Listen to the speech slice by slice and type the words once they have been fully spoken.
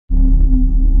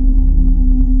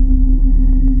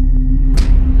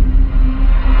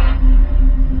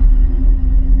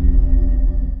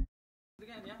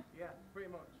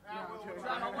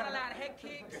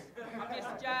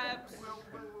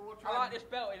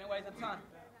a waste of time.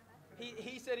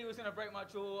 He said he was going to break my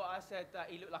jaw. I said that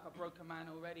he looked like a broken man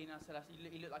already, and I said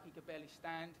he looked like he could barely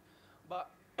stand.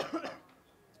 But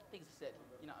things are said,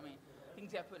 you know what I mean?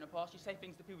 Things get put in the past. You say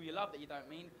things to people you love that you don't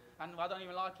mean, and I don't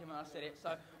even like him, and I said it.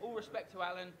 So all respect to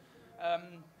Alan.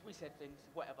 We said things,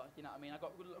 whatever, you know what I mean? I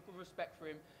got good respect for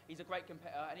him. He's a great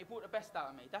competitor, and he brought the best out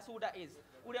of me. That's all that is.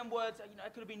 All them words, you know,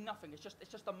 it could have been nothing. It's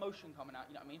just emotion coming out,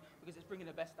 you know what I mean? Because it's bringing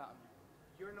the best out of me.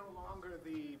 You're no longer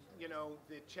the, you know,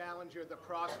 the challenger, the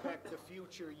prospect, the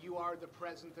future. You are the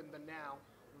present and the now.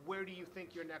 Where do you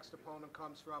think your next opponent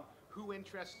comes from? Who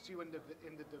interests you in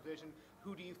the division?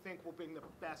 Who do you think will bring the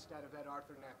best out of Ed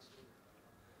Arthur next?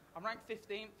 I'm ranked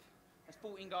 15th. There's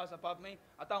 14 guys above me.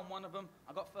 I done one of them.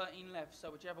 I got 13 left. So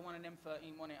whichever one of them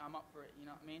 13 won it, I'm up for it. You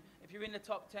know what I mean? If you're in the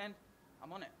top 10,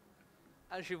 I'm on it.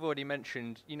 As you've already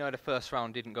mentioned, you know the first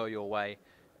round didn't go your way.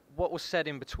 What was said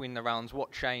in between the rounds?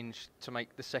 What changed to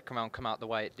make the second round come out the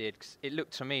way it did? 'Cause it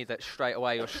looked to me that straight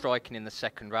away your striking in the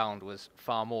second round was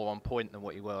far more on point than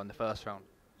what you were in the first round.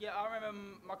 Yeah, I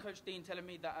remember my coach Dean telling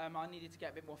me that I needed to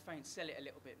get a bit more feint, sell it a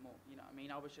little bit more. You know what I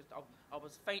mean? I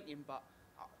was feinting, but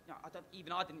I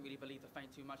didn't really believe the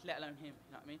feint too much, let alone him.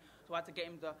 You know what I mean? So I had to get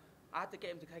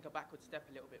him to take a backward step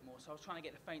a little bit more. So I was trying to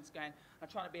get the feints going. I'm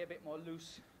trying to be a bit more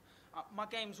loose. My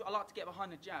games, I like to get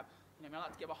behind the jab. You know what I mean? I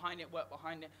like to get behind it, work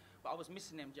behind it, but I was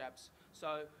missing them jabs.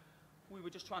 So we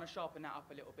were just trying to sharpen that up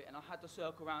a little bit, and I had to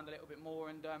circle around a little bit more.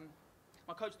 And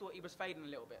my coach thought he was fading a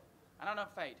little bit. And I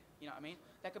don't fade, you know what I mean?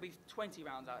 There could be 20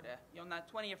 rounds out there. On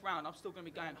that 20th round, I'm still going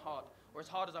to be going hard, or as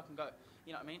hard as I can go,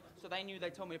 you know what I mean? So they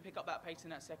told me to pick up that pace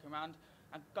in that second round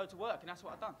and go to work, and that's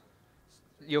what I've done.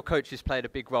 Your coaches played a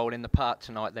big role in the part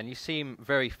tonight then. You seem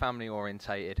very family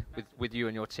orientated with you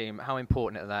and your team. How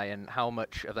important are they, and how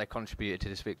much have they contributed to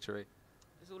this victory?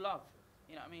 It's all love,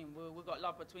 you know what I mean? We've got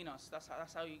love between us. That's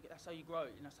how you grow,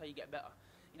 and that's how you get better.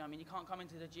 You know what I mean? You can't come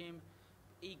into the gym,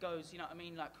 egos, you know what I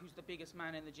mean, like who's the biggest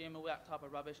man in the gym, all that type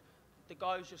of rubbish. The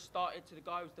guy who's just started to the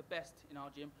guy who's the best in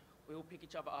our gym, we all pick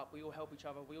each other up, we all help each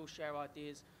other, we all share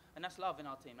ideas, and that's love in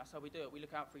our team. That's how we do it. We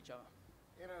look out for each other.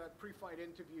 In a pre-fight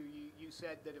interview, you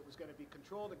said that it was going to be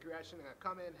controlled aggression,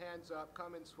 come in, hands up,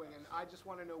 come in swinging. I just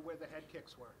want to know where the head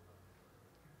kicks were.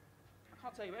 I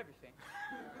can't tell you everything,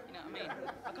 you know what I mean?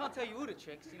 I can't tell you all the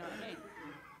tricks, you know what I mean?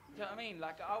 You know what I mean?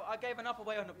 Like, I gave enough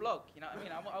away on the blog, you know what I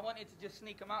mean? I wanted to just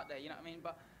sneak them out there, you know what I mean?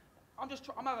 But I'm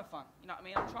having fun, you know what I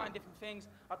mean? I'm trying different things.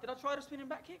 Did I try the spinning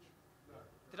back kick?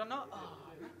 Did I not? Oh,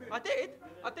 I did,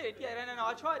 yeah, no,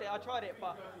 I tried it,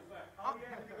 but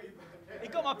he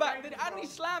got my back, and he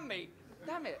slammed me.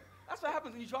 Damn it. That's what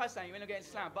happens when you try something, you end up getting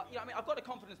slammed. But, you know what I mean? I've got the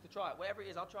confidence to try it. Whatever it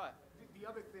is, I'll try it. The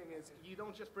other thing is, you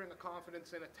don't just bring a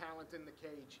confidence and a talent in the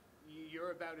cage.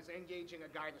 You're about as engaging a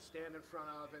guy to stand in front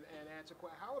of and answer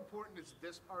questions. How important is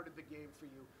this part of the game for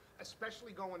you,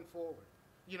 especially going forward?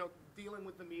 You know, dealing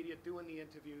with the media, doing the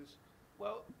interviews.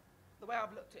 Well, the way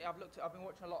I've looked at it, I've been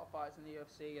watching a lot of fights in the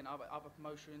UFC and other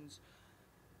promotions.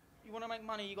 You want to make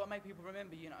money, you got to make people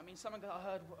remember you. You know what I mean? Something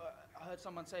I heard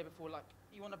someone say before, like,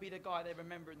 you want to be the guy they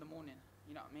remember in the morning.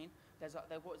 You know what I mean?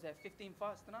 What is there, 15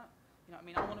 fights tonight? You know what I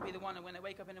mean? I want to be the one that when they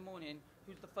wake up in the morning,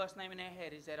 who's the first name in their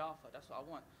head is Ed Arthur. That's what I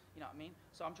want. You know what I mean?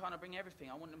 So I'm trying to bring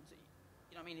everything. I want them to,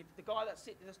 you know what I mean? If the guy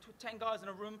there's 10 guys in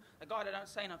a room, the guy that don't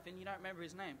say nothing, you don't remember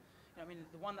his name. You know what I mean?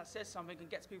 The one that says something and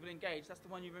gets people engaged, that's the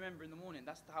one you remember in the morning.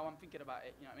 That's how I'm thinking about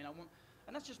it. You know what I mean?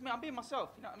 And that's just me. I'm being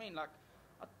myself. You know what I mean? Like,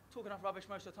 I talk enough rubbish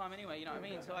most of the time anyway. You know what I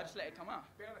mean? So I just let it come out.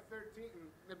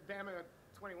 BAMMA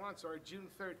 21, sorry, June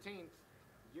 13th.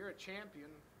 You're a champion.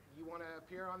 You want to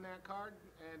appear on that card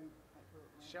and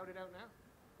shout it out now?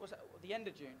 What's that? The end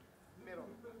of June? Middle.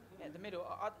 Yeah, the middle.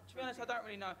 To be honest, I don't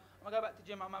really know. I'm going to go back to the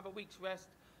gym. I'm going to have a week's rest.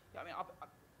 Yeah, I mean,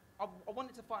 I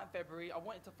wanted to fight in February. I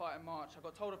wanted to fight in March. I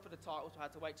got told for the title, so I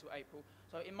had to wait till April.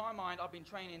 So in my mind, I've been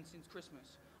training since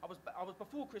Christmas. I was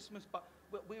before Christmas, but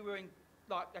we were in,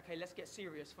 like, okay, let's get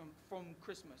serious from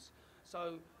Christmas.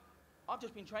 So I've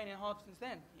just been training hard since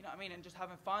then, you know what I mean, and just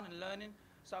having fun and learning.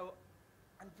 So,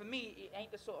 and for me, it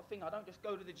ain't the sort of thing, I don't just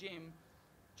go to the gym,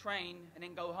 train, and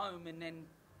then go home and then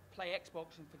play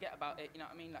Xbox and forget about it, you know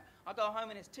what I mean? Like, I go home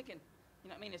and it's ticking, you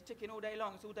know what I mean? It's ticking all day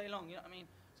long, it's all day long, you know what I mean?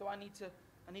 So I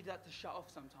need that to shut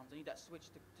off sometimes. I need that switch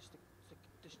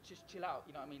to just chill out,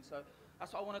 you know what I mean? So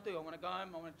that's what I want to do. I want to go home,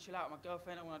 I want to chill out with my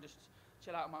girlfriend, I want to just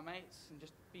chill out with my mates and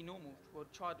just be normal, or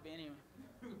try to be anyway.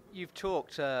 You've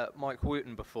talked Mike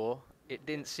Wooten before. It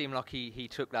didn't seem like he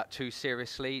took that too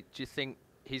seriously. Do you think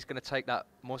he's going to take that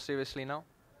more seriously now?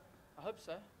 I hope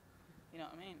so. You know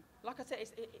what I mean? Like I said,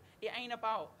 it ain't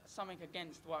about something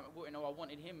against Wooten or I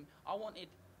wanted him.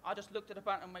 I just looked at the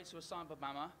bantamweights who were signed for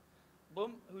BAMMA.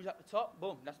 Boom, who's at the top?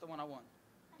 Boom, that's the one I want.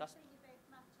 I think you both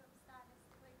match up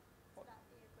stylistically. So that'd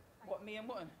be a good What, me and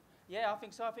Wotton? Yeah, I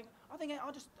think so. I think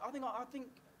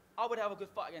I would have a good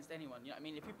fight against anyone. You know what I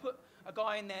mean? If you put a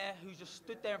guy in there who just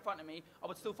stood there in front of me, I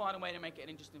would still find a way to make it an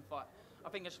interesting fight. I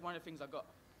think that's one of the things I got.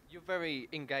 You're very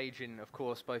engaging, of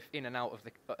course, both in and out of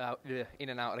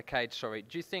the cage. Sorry.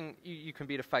 Do you think you can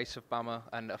be the face of BAMMA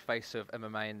and a face of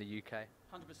MMA in the UK?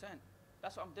 100%.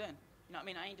 That's what I'm doing. You know what I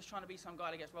mean? I ain't just trying to be some guy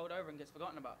that gets rolled over and gets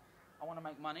forgotten about. I want to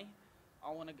make money. I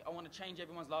want to change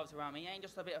everyone's lives around me. It ain't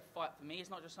just a bit of fight for me.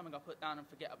 It's not just something I put down and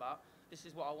forget about. This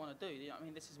is what I want to do. You know what I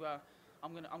mean? This is where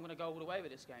I'm gonna go all the way with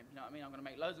this game. You know what I mean? I'm gonna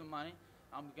make loads of money.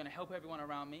 I'm gonna help everyone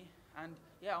around me, and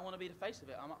yeah, I want to be the face of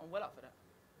it. I'm well up for that.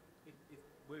 If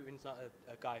Wooten's not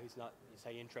a guy who's not,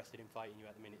 say, interested in fighting you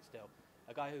at the minute still,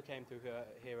 a guy who came through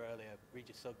here earlier,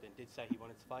 Regis Sugden, did say he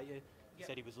wanted to fight you. He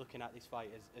said he was looking at this fight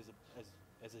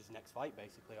as his next fight,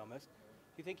 basically, almost.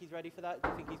 Do you think he's ready for that? Do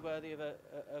you think he's worthy of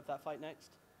that fight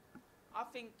next? I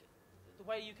think the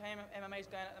way UK MMA is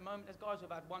going at the moment, there's guys who've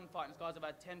had 1 fight and there's guys who've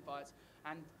had 10 fights,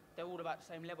 and they're all about the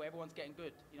same level. Everyone's getting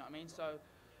good, you know what I mean? So,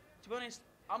 to be honest,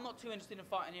 I'm not too interested in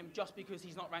fighting him just because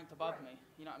he's not ranked above me,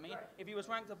 you know what I mean? If he was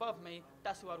ranked above me,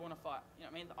 that's who I'd want to fight, you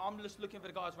know what I mean? I'm just looking for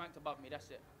the guys ranked above me, that's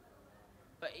it.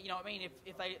 But, you know what I mean,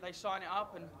 if they sign it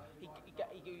up and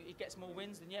he gets more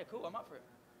wins, then yeah, cool, I'm up for it.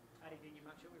 How do you think you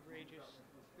match up with Regis?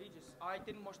 I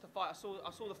didn't watch the fight. I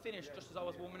saw the finish just as I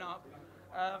was warming up.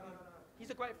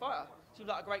 He's a great fighter. Seems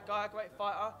like a great guy, a great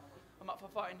fighter. I'm up for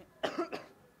fighting.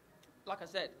 Like I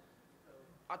said,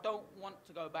 I don't want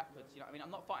to go backwards. You know what I mean?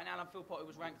 I'm not fighting Alan Philpott, who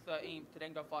was ranked 13th, to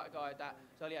then go fight a guy that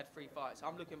has only had 3 fights.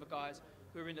 I'm looking for guys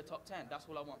who are in the top 10. That's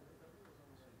all I want.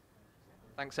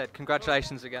 Thanks, Ed.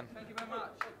 Congratulations again. Thank you very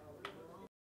much.